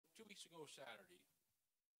weeks ago Saturday,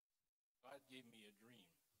 God gave me a dream,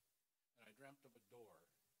 and I dreamt of a door.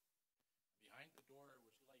 Behind the door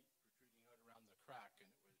was light protruding out around the crack, and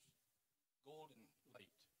it was golden light,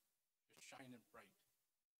 just shining bright.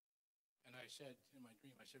 And I said in my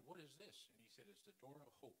dream, I said, "What is this?" And he said, "It's the door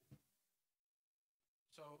of hope."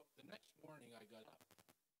 So the next morning I got up,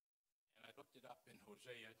 and I looked it up in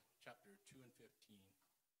Hosea chapter 2 and 15,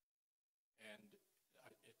 and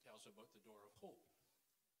it tells about the door of hope.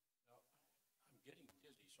 Now, I'm getting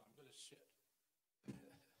dizzy, so I'm going to sit.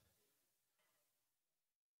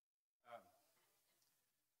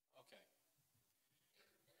 Okay.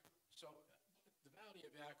 So the Valley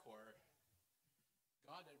of Achor,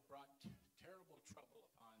 God had brought terrible trouble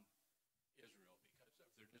upon Israel because of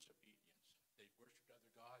their disobedience. They worshipped other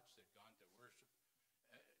gods. They'd gone to worship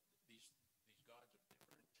these gods of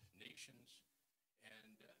different nations,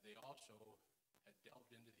 and they also had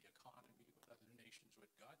delved into the economy with other nations, what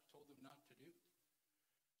God told them not to do.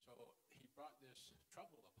 So he brought this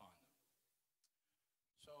trouble upon them.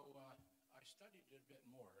 So I studied it a bit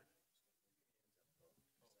more.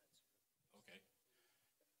 Okay.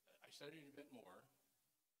 I studied it a bit more, and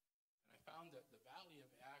I found that the Valley of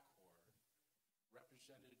Achor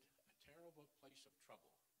represented a terrible place of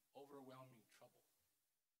trouble, overwhelming trouble.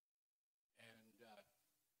 And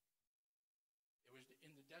it was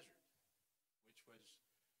in the desert, which was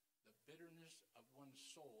the bitterness of one's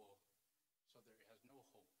soul, so there has no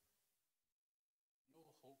hope. No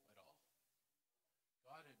hope at all.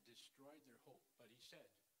 God had destroyed their hope, but he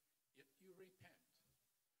said, if you repent,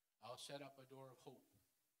 I'll set up a door of hope.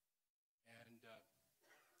 And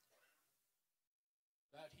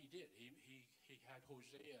that he did. He had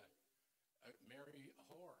Hosea marry a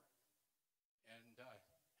whore and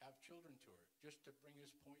have children to her, just to bring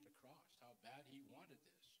his point across, how bad he wanted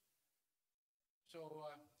this. So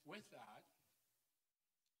with that,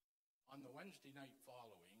 on the Wednesday night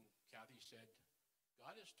following, Kathy said,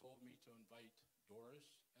 God has told me to invite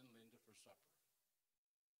Doris and Linda for supper.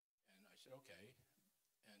 And I said, okay.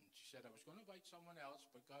 And she said, I was going to invite someone else,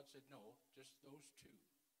 but God said, no, just those two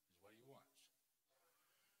is what he wants.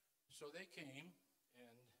 So they came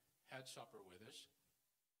and had supper with us.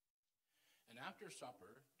 And after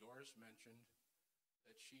supper, Doris mentioned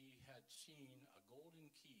that she had seen a golden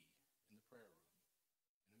key in the prayer room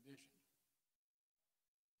in a vision.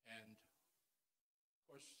 And, of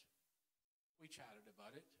course, we chatted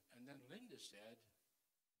about it. And then Linda said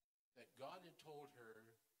that God had told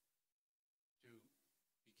her to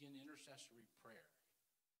begin intercessory prayer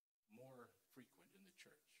more frequent in the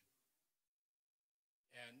church.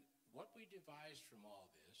 And what we devised from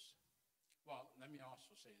all this, well, let me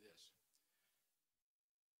also say this.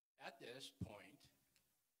 At this point,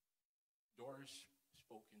 Doris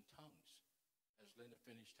spoke in tongues, as Linda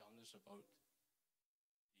finished telling us about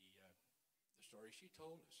the story she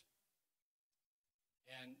told us.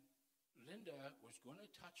 And Linda was going to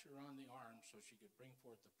touch her on the arm so she could bring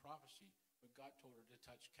forth the prophecy, but God told her to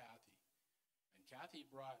touch Kathy. And Kathy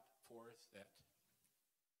brought forth that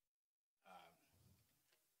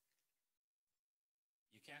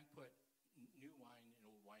you can't put new wine in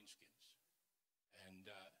old wineskins. And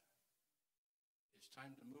it's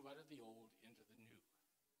time to move out of the old into the new.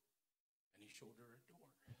 And he showed her a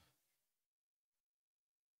door.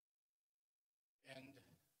 And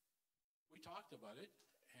we talked about it,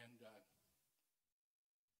 and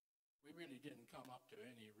we really didn't come up to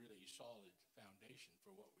any really solid foundation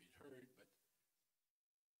for what we'd heard, but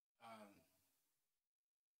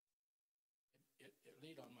it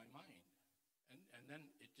laid on my mind. And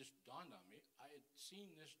then it just dawned on me, I had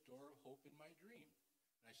seen this door of hope in my dream.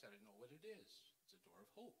 And I said, I know what it is. It's a door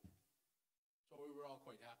of hope. So we were all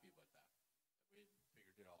quite happy about that. We had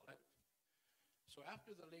figured it all out. So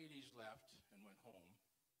after the ladies left and went home,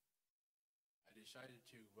 I decided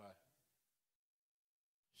to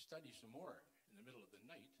study some more in the middle of the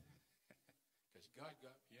night because God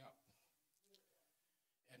got me up.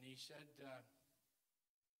 And he said,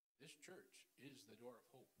 this church is the door of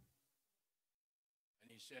hope. And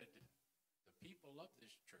he said, the people of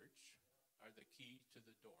this church are the key to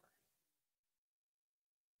the door.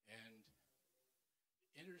 And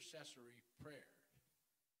intercessory prayer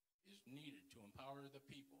is needed to empower the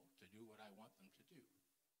people to do what I want them to do.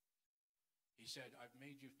 He said, I've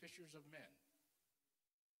made you fishers of men.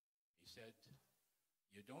 He said,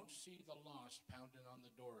 you don't see the lost pounding on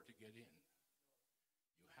the door to get in.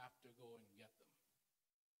 You have to go and get them.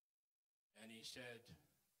 And he said,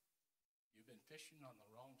 you've been fishing on the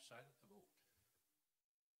wrong side of the boat.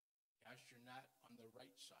 Cast your net on the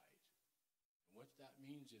right side. And what that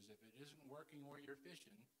means is if it isn't working where you're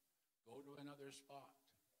fishing, go to another spot.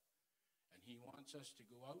 And he wants us to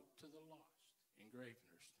go out to the lost in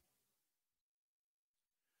Gravenhurst.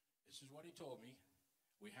 This is what he told me.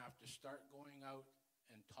 We have to start going out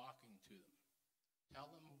and talking to them. Tell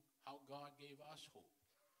them how God gave us hope,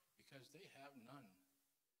 because they have none.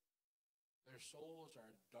 Their souls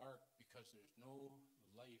are dark because there's no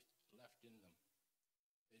life left in them.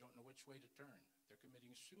 They don't know which way to turn. They're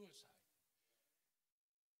committing suicide.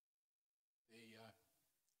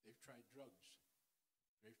 They've tried drugs.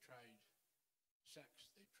 They've tried sex.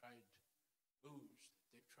 They've tried booze.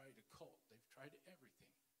 They've tried a cult. They've tried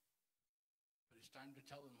everything. But it's time to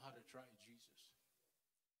tell them how to try Jesus.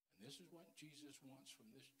 And this is what Jesus wants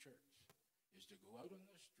from this church, is to go out on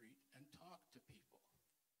the street and talk to people.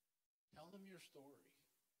 Tell them your story.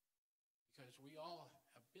 Because we all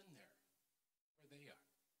have been there where they are.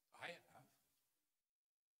 I have.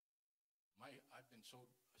 I've been so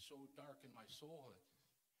dark in my soul that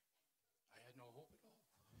I had no hope at all.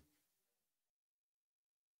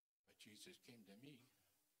 But Jesus came to me.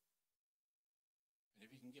 And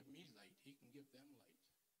if he can give me light, he can give them light.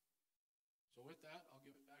 So with that, I'll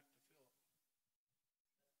give it back to Phil.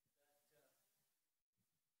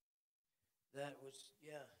 That was,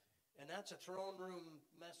 yeah. And that's a throne room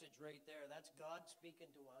message right there. That's God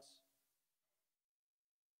speaking to us.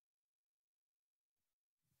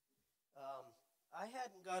 I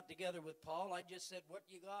hadn't got together with Paul. I just said, what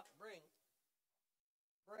you got, bring.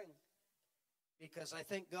 Bring. Because I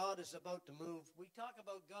think God is about to move. We talk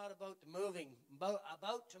about God about to moving,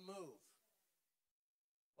 about to move.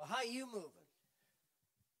 Well, how you moving?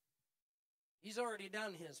 He's already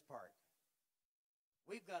done his part.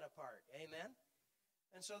 We've got a part. Amen?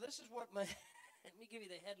 And so this is what let me give you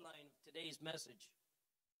the headline of today's message.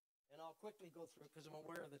 And I'll quickly go through it because I'm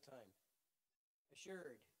aware of the time.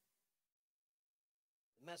 Assured.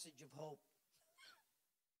 The message of hope.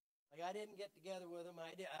 Like, I didn't get together with him.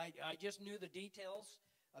 I just knew the details,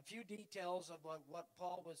 a few details of what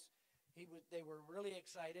Paul was. They were really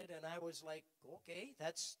excited, and I was like, okay,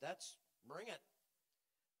 that's bring it.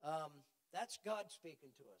 That's God speaking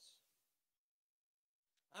to us.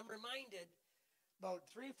 I'm reminded about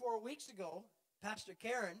 3-4 weeks ago, Pastor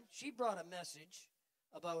Karen, she brought a message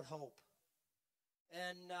about hope.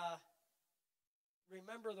 And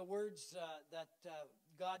remember the words that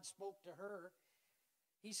God spoke to her.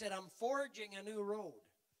 He said, I'm forging a new road.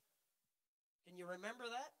 Can you remember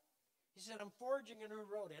that? He said, I'm forging a new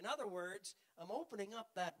road. In other words, I'm opening up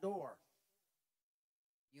that door.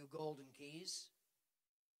 You golden keys.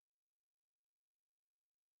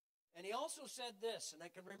 And he also said this, and I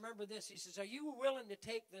can remember this. He says, are you willing to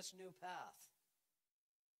take this new path?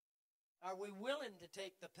 Are we willing to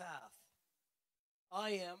take the path?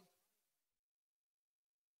 I am.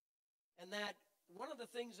 And that one of the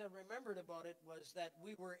things I remembered about it was that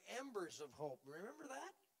we were embers of hope. Remember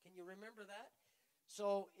that? Can you remember that?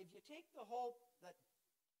 So if you take the hope that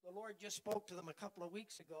the Lord just spoke to them a couple of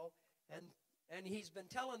weeks ago, and he's been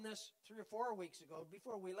telling this 3 or 4 weeks ago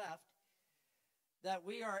before we left, that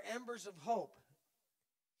we are embers of hope.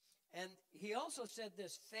 And he also said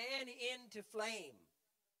this, fan into flame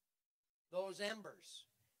those embers.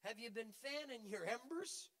 Have you been fanning your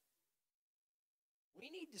embers? We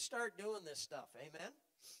need to start doing this stuff, amen?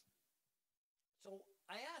 So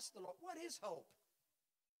I asked the Lord, what is hope?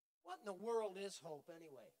 What in the world is hope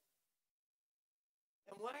anyway?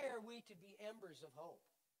 And why are we to be embers of hope?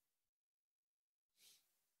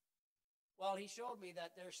 Well, he showed me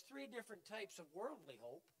that there's 3 different types of worldly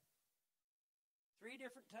hope. 3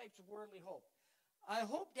 different types of worldly hope. I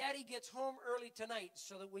hope Daddy gets home early tonight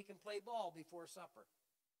so that we can play ball before supper.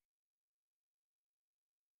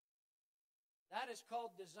 That is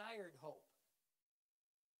called desired hope.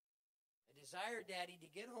 I desire Daddy to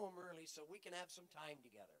get home early so we can have some time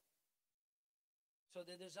together. So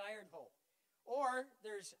the desired hope. Or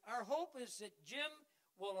there's our hope is that Jim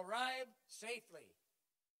will arrive safely.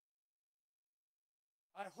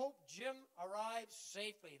 I hope Jim arrives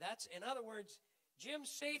safely. That's, in other words,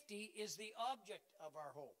 Jim's safety is the object of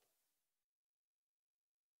our hope.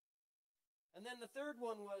 And then the third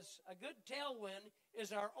one was a good tailwind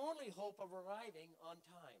is our only hope of arriving on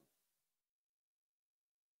time.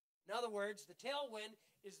 In other words, the tailwind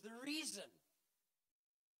is the reason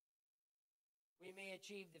we may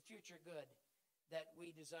achieve the future good that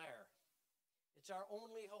we desire. It's our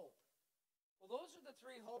only hope. Well, those are the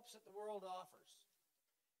 3 hopes that the world offers.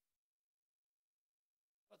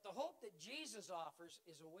 But the hope that Jesus offers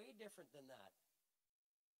is a way different than that.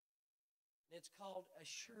 It's called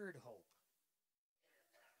assured hope.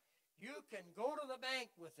 You can go to the bank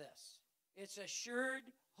with this. It's assured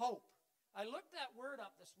hope. I looked that word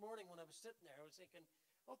up this morning when I was sitting there. I was thinking,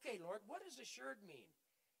 okay, Lord, what does assured mean?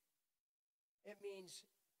 It means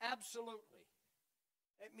absolutely.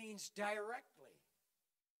 It means directly.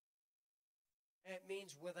 It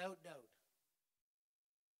means without doubt.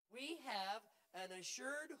 We have an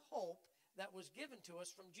assured hope that was given to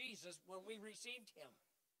us from Jesus when we received him.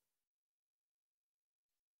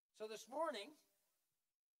 So this morning,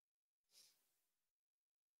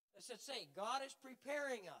 as I say, God is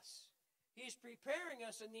preparing us. He's preparing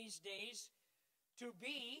us in these days to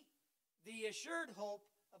be the assured hope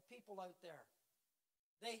of people out there.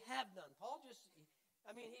 They have none.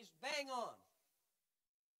 He's bang on.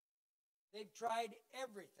 They've tried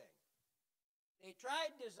everything. They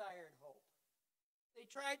tried desired hope. They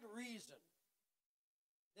tried reason.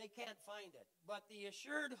 They can't find it. But the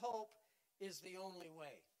assured hope is the only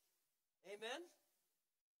way. Amen?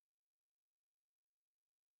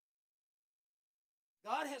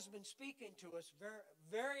 God has been speaking to us,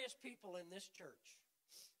 various people in this church,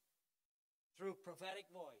 through prophetic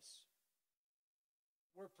voice.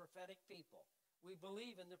 We're prophetic people. We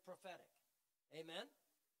believe in the prophetic. Amen?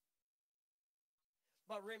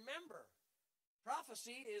 But remember,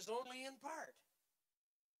 prophecy is only in part.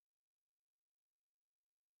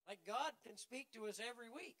 Like God can speak to us every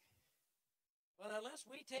week. But unless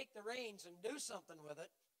we take the reins and do something with it,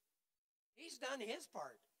 he's done his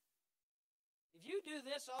part. If you do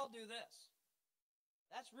this, I'll do this.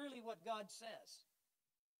 That's really what God says.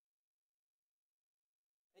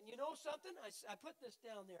 And you know something? I put this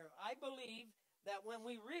down there. I believe that when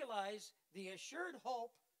we realize the assured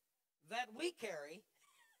hope that we carry,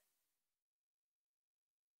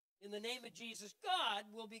 in the name of Jesus, God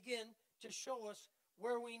will begin to show us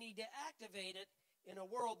where we need to activate it in a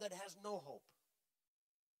world that has no hope.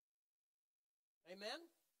 Amen?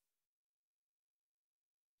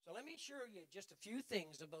 So let me show you just a few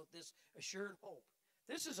things about this assured hope.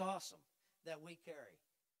 This is awesome that we carry.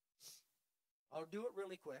 I'll do it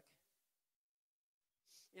really quick.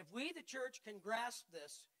 If we, the church, can grasp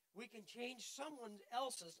this, we can change someone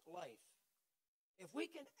else's life. If we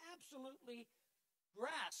can absolutely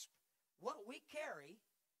grasp what we carry,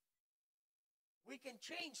 we can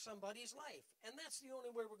change somebody's life. And that's the only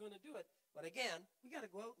way we're going to do it. But again, we got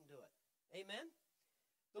to go out and do it. Amen?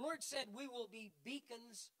 The Lord said we will be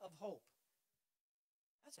beacons of hope.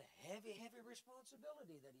 That's a heavy, heavy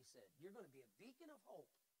responsibility that he said. You're going to be a beacon of hope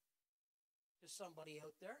to somebody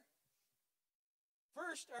out there.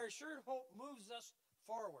 First, our assured hope moves us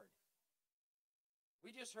forward.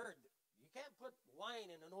 We just heard, you can't put wine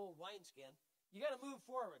in an old wineskin. You got to move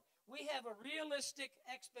forward. We have a realistic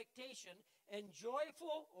expectation and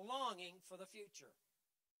joyful longing for the future.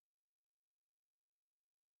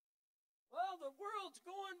 Well, the world's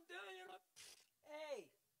going down. Hey,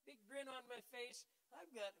 big grin on my face. I've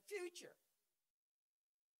got a future.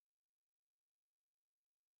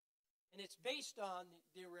 And it's based on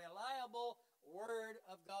the reliable Word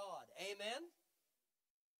of God. Amen?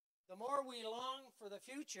 The more we long for the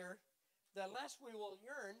future, the less we will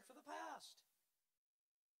yearn for the past.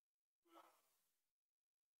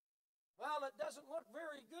 Well, it doesn't look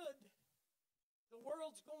very good. The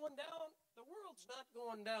world's going down. The world's not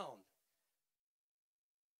going down.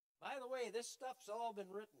 By the way, this stuff's all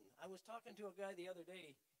been written. I was talking to a guy the other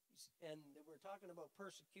day, and we're talking about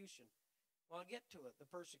persecution. Well, I'll get to it, the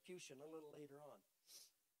persecution, a little later on.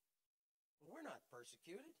 But we're not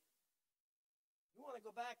persecuted. You want to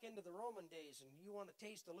go back into the Roman days, and you want to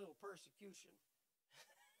taste a little persecution.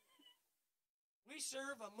 We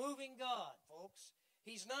serve a moving God, folks.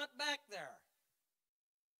 He's not back there.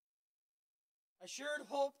 Assured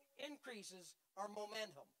hope increases our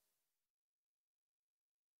momentum.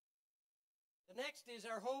 The next is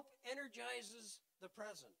our hope energizes the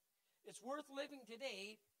present. It's worth living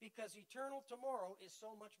today because eternal tomorrow is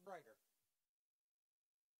so much brighter.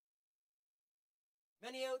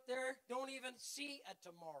 Many out there don't even see a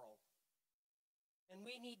tomorrow. And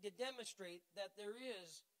we need to demonstrate that there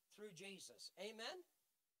is through Jesus. Amen?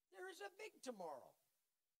 There is a big tomorrow.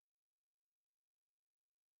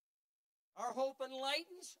 Our hope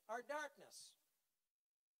enlightens our darkness.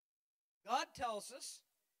 God tells us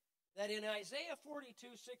that in Isaiah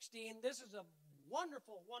 42:16, this is a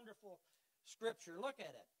wonderful, wonderful scripture. Look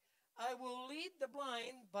at it. I will lead the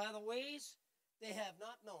blind by the ways they have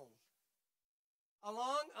not known.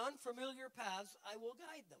 Along unfamiliar paths I will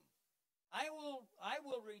guide them. I will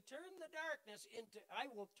turn the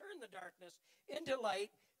darkness into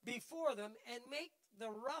light before them and make the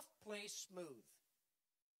rough place smooth.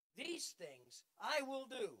 These things I will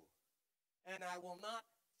do, and I will not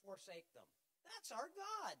forsake them. That's our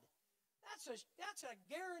God. That's a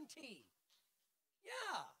guarantee.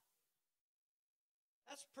 Yeah.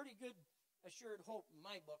 That's pretty good assured hope in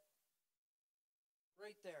my book.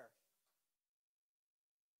 Right there.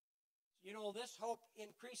 You know, this hope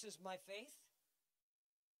increases my faith.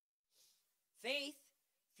 Faith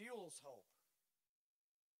fuels hope.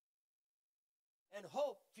 And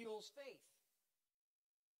hope fuels faith.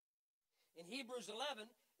 In Hebrews 11,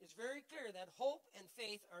 it's very clear that hope and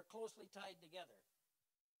faith are closely tied together,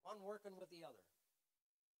 one working with the other.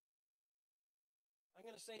 I'm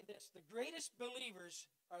going to say this. The greatest believers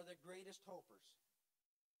are the greatest hopers,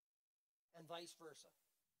 and vice versa.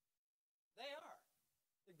 They are.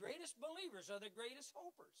 The greatest believers are the greatest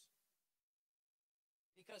hopers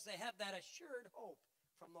because they have that assured hope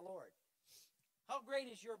from the Lord. How great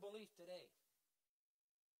is your belief today?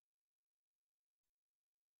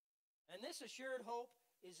 And this assured hope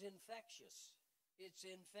is infectious. It's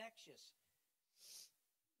infectious.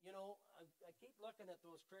 You know, I keep looking at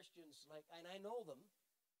those Christians, and I know them,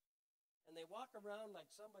 and they walk around like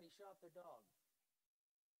somebody shot their dog.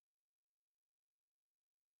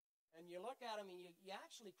 And you look at them, and you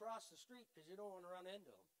actually cross the street because you don't want to run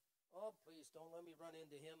into them. Oh, please don't let me run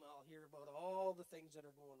into him. I'll hear about all the things that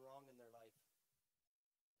are going wrong in their life.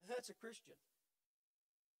 That's a Christian.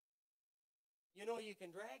 You know, you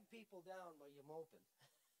can drag people down by you moping.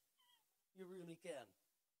 You really can.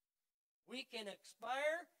 We can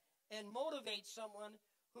inspire and motivate someone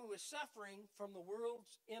who is suffering from the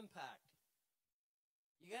world's impact.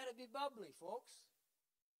 You got to be bubbly, folks.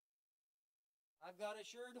 I've got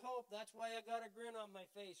assured hope. That's why I got a grin on my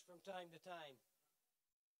face from time to time.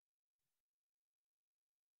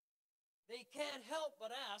 They can't help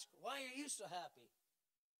but ask, why are you so happy?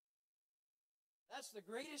 That's the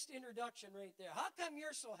greatest introduction right there. How come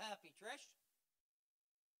you're so happy, Trish?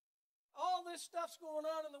 All this stuff's going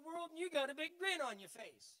on in the world, and you got a big grin on your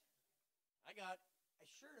face. I got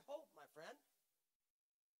assured hope, my friend.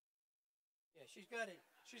 Yeah, she's got it.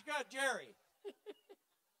 She's got Jerry.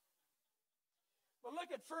 But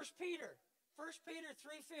look at 1 Peter. 1 Peter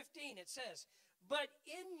 3:15, it says, but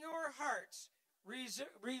in your hearts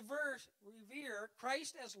revere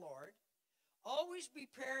Christ as Lord. Always be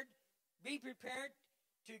prepared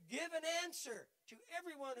to give an answer to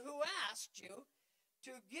everyone who asks you,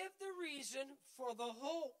 to give the reason for the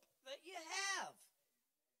hope that you have.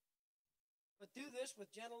 But do this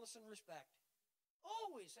with gentleness and respect.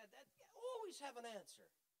 Always have an answer.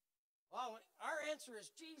 Well, our answer is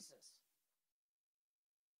Jesus.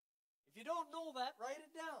 If you don't know that, write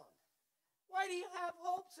it down. Why do you have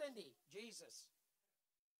hope, Cindy? Jesus.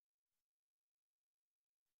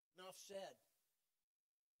 Enough said.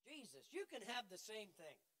 Jesus. You can have the same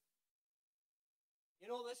thing. You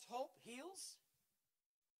know, this hope heals.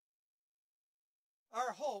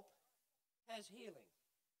 Our hope has healing.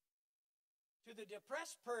 To the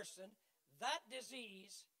depressed person, that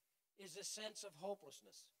disease is a sense of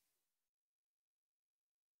hopelessness.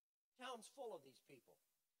 Town's full of these people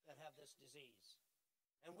that have this disease.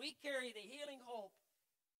 And we carry the healing hope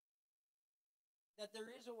that there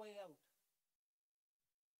is a way out.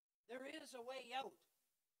 There is a way out.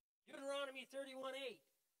 Deuteronomy 31:8.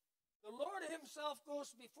 The Lord himself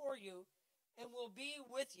goes before you and will be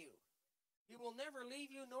with you. He will never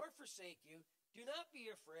leave you nor forsake you. Do not be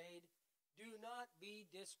afraid. Do not be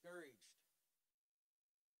discouraged.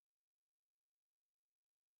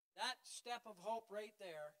 That step of hope right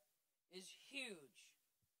there is huge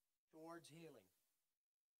towards healing.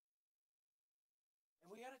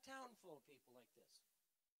 And we got a town full of people like this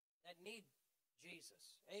that need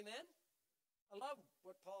Jesus. Amen? I love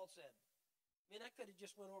what Paul said. I mean, I could have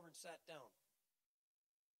just went over and sat down.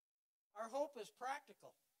 Our hope is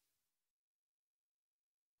practical.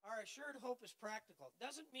 Our assured hope is practical.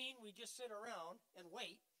 Doesn't mean we just sit around and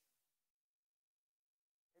wait.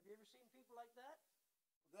 Have you ever seen people like that?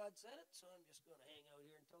 Well, God said it, so I'm just going to hang out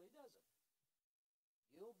here until he does it.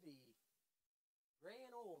 You'll be gray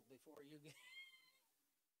and old before you get...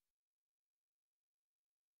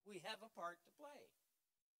 We have a part to play.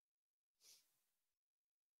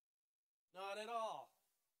 Not at all.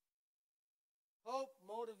 Hope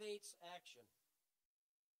motivates action.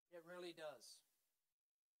 It really does.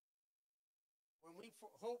 When we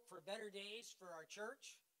hope for better days for our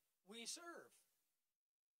church, we serve.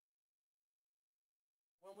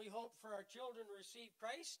 When we hope for our children to receive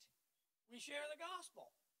Christ, we share the gospel.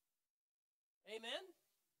 Amen?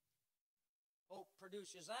 Hope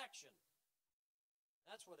produces action.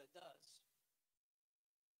 That's what it does.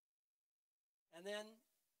 And then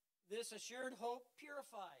this assured hope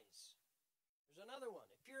purifies. There's another one.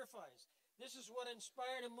 It purifies. This is what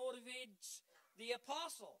inspired and motivates the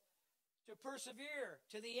apostle to persevere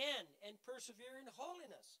to the end and persevere in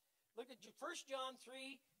holiness. Look at 1 John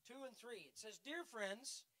 3:2 and 3. It says, dear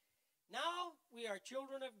friends, now we are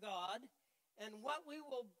children of God, and what we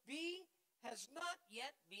will be has not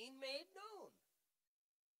yet been made known.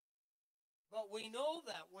 But we know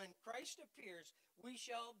that when Christ appears, we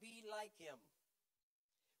shall be like him.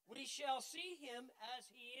 We shall see him as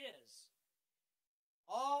he is.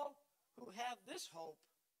 All who have this hope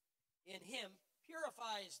in him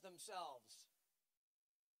purifies themselves,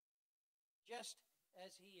 just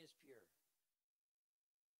as he is pure.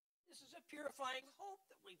 This is a purifying hope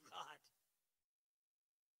that we've got.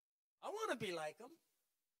 I want to be like him.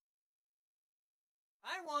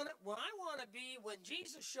 I want to be, when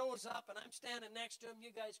Jesus shows up and I'm standing next to him, you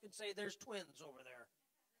guys can say there's twins over there.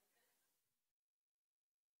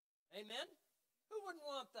 Amen? Who wouldn't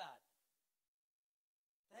want that?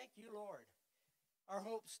 Thank you, Lord. Our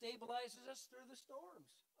hope stabilizes us through the storms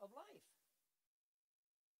of life.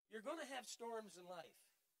 You're going to have storms in life.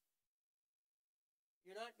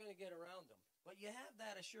 You're not going to get around them. But you have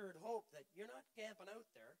that assured hope that you're not camping out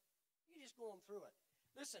there. You're just going through it.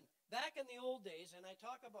 Listen, back in the old days, and I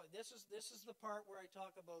talk about, this is the part where I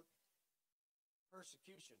talk about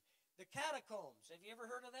persecution. The catacombs, have you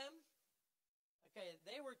ever heard of them? Okay,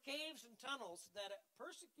 they were caves and tunnels that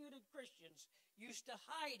persecuted Christians used to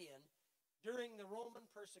hide in during the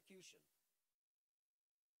Roman persecution.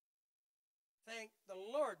 Thank the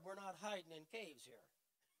Lord we're not hiding in caves here.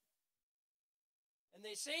 And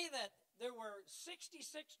they say that there were 66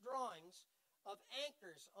 drawings of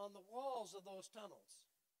anchors on the walls of those tunnels.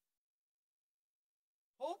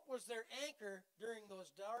 Hope was their anchor during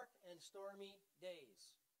those dark and stormy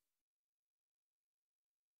days.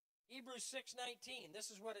 Hebrews 6:19,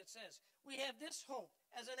 this is what it says. We have this hope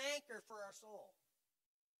as an anchor for our soul.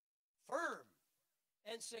 Firm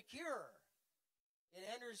and secure. It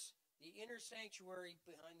enters the inner sanctuary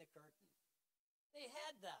behind the curtain. They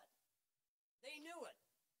had that. They knew it.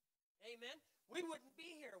 Amen? We wouldn't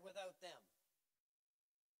be here without them.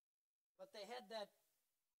 But they had that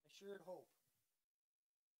assured hope.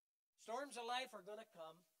 Storms of life are going to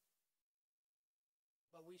come,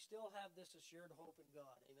 but we still have this assured hope in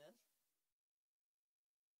God. Amen?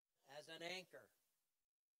 As an anchor.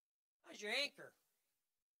 How's your anchor?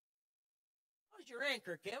 How's your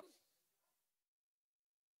anchor, Kim?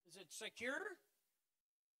 Is it secure?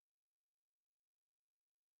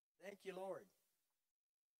 Thank you, Lord.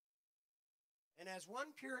 And as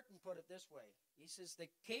one Puritan put it this way, he says, the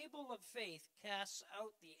cable of faith casts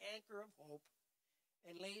out the anchor of hope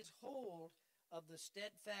and lays hold of the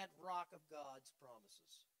steadfast rock of God's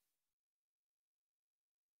promises.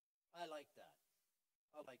 I like that.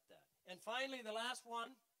 I like that. And finally, the last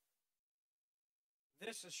one,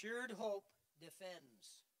 this assured hope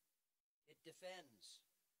defends. It defends.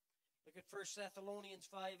 Look at 1 Thessalonians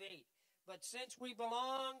 5:8. But since we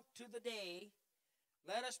belong to the day,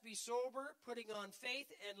 let us be sober, putting on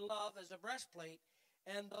faith and love as a breastplate,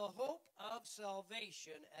 and the hope of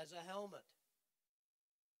salvation as a helmet.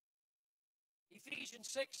 Ephesians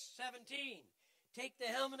 6:17. Take the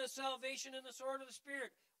helmet of salvation and the sword of the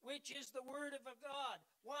Spirit, which is the word of God.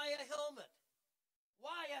 Why a helmet?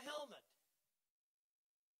 Why a helmet?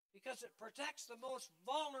 Because it protects the most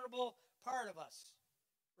vulnerable part of us.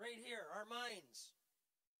 Right here, our minds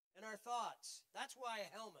and our thoughts. That's why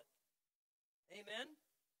a helmet. Amen?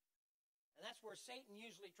 And that's where Satan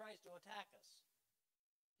usually tries to attack us.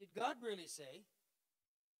 Did God really say,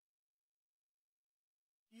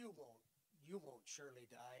 you won't surely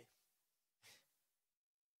die?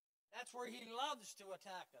 That's where he loves to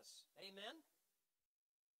attack us. Amen?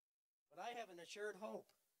 But I have an assured hope.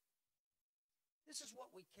 This is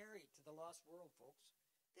what we carry to the lost world, folks.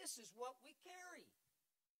 This is what we carry.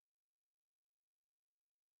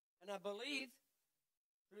 And I believe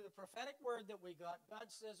through the prophetic word that we got, God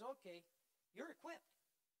says, okay, you're equipped.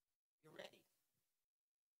 You're ready.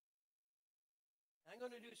 I'm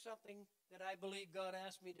going to do something that I believe God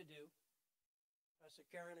asked me to do. I said,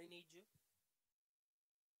 Karen, I need you.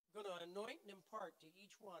 I'm going to anoint and impart to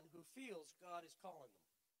each one who feels God is calling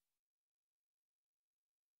them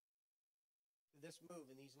to this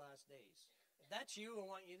move in these last days. If that's you, I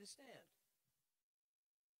want you to stand.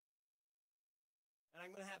 And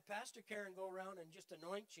I'm going to have Pastor Karen go around and just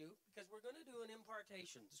anoint you, because we're going to do an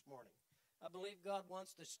impartation this morning. I believe God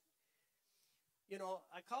wants to,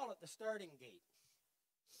 I call it the starting gate.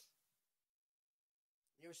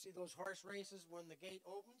 You ever see those horse races when the gate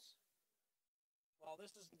opens? Well,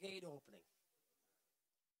 this is the gate opening.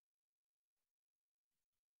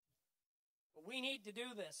 But we need to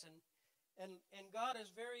do this, and God is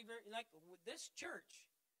very, very, like this church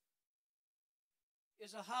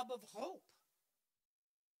is a hub of hope.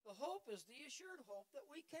 The hope is the assured hope that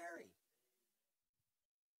we carry.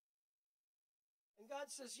 And God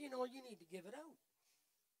says, you need to give it out.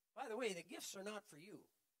 By the way, the gifts are not for you.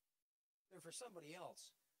 They're for somebody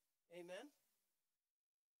else. Amen?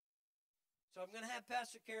 So I'm going to have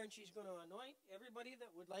Pastor Karen. She's going to anoint everybody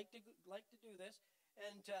that would like to do this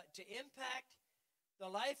and to impact the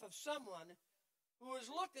life of someone who is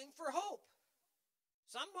looking for hope.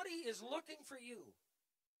 Somebody is looking for you.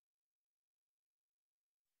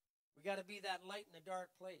 We got to be that light in a dark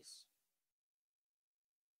place.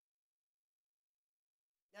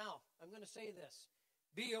 Now, I'm going to say this.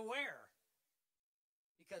 Be aware,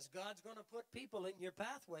 because God's going to put people in your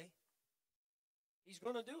pathway. He's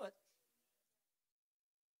going to do it.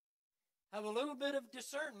 Have a little bit of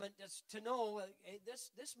discernment just to know, hey,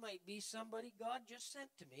 this might be somebody God just sent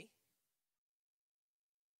to me.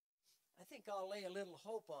 I think I'll lay a little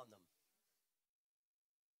hope on them.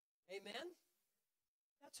 Amen?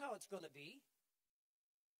 That's how it's going to be.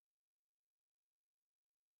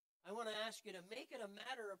 I want to ask you to make it a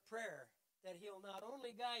matter of prayer that He'll not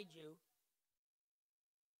only guide you,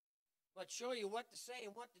 but show you what to say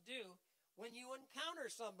and what to do when you encounter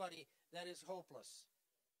somebody that is hopeless.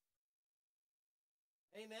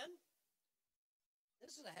 Amen?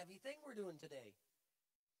 This is a heavy thing we're doing today.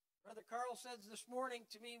 Brother Carl says this morning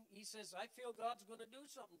to me, he says, I feel God's going to do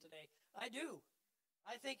something today. I do.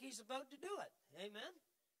 I think He's about to do it. Amen?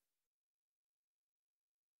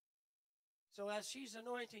 So as she's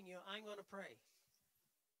anointing you, I'm going to pray.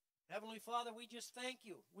 Heavenly Father, we just thank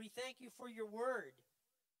you. We thank you for your word.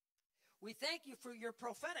 We thank you for your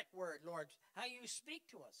prophetic word, Lord, how you speak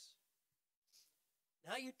to us.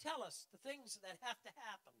 Now you tell us the things that have to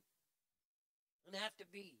happen and have to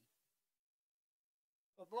be.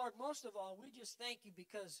 But Lord, most of all, we just thank you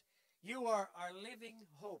because you are our living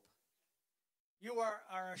hope. You are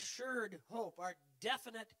our assured hope, our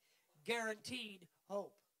definite, guaranteed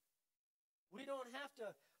hope. We don't have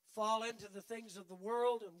to fall into the things of the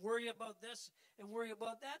world and worry about this and worry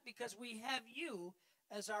about that because we have you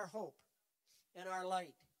as our hope and our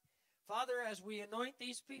light. Father, as we anoint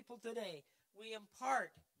these people today, we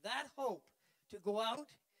impart that hope to go out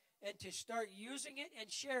and to start using it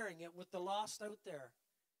and sharing it with the lost out there.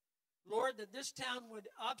 Lord, that this town would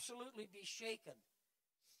absolutely be shaken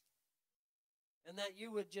and that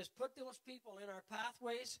you would just put those people in our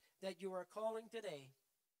pathways that you are calling today.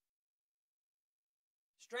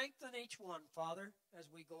 Strengthen each one, Father, as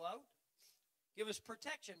we go out. Give us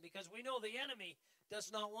protection because we know the enemy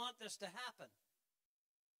does not want this to happen.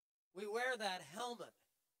 We wear that helmet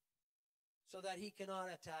so that he cannot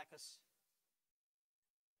attack us.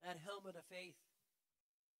 That helmet of faith.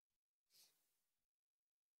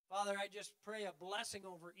 Father, I just pray a blessing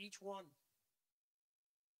over each one.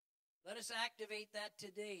 Let us activate that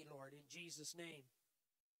today, Lord, in Jesus' name.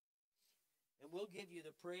 And we'll give you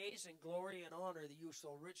the praise and glory and honor that you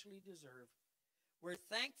so richly deserve. We're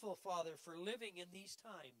thankful, Father, for living in these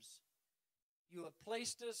times. You have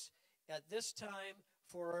placed us at this time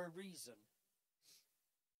for a reason.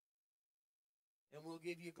 And we'll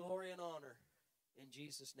give you glory and honor. In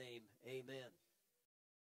Jesus' name, amen.